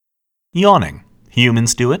Yawning.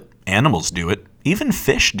 Humans do it, animals do it, even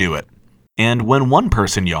fish do it. And when one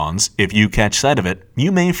person yawns, if you catch sight of it,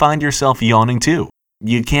 you may find yourself yawning too.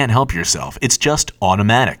 You can't help yourself, it's just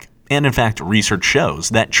automatic. And in fact, research shows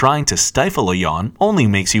that trying to stifle a yawn only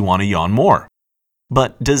makes you want to yawn more.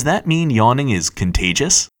 But does that mean yawning is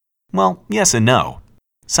contagious? Well, yes and no.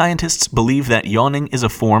 Scientists believe that yawning is a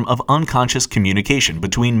form of unconscious communication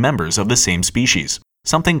between members of the same species,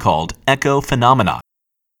 something called echo phenomena.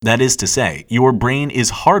 That is to say, your brain is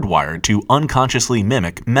hardwired to unconsciously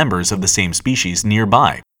mimic members of the same species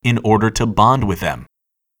nearby in order to bond with them.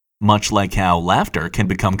 Much like how laughter can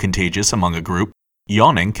become contagious among a group,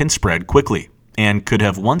 yawning can spread quickly, and could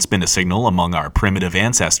have once been a signal among our primitive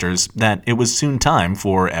ancestors that it was soon time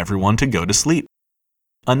for everyone to go to sleep.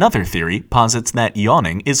 Another theory posits that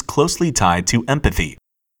yawning is closely tied to empathy,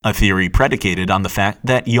 a theory predicated on the fact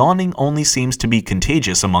that yawning only seems to be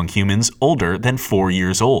contagious among humans older than 4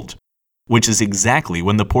 years old, which is exactly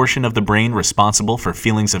when the portion of the brain responsible for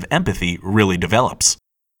feelings of empathy really develops.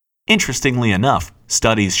 Interestingly enough,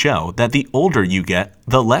 studies show that the older you get,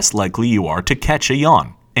 the less likely you are to catch a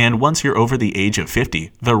yawn, and once you're over the age of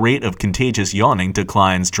 50, the rate of contagious yawning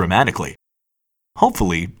declines dramatically.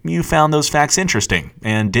 Hopefully, you found those facts interesting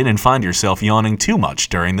and didn't find yourself yawning too much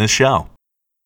during this show.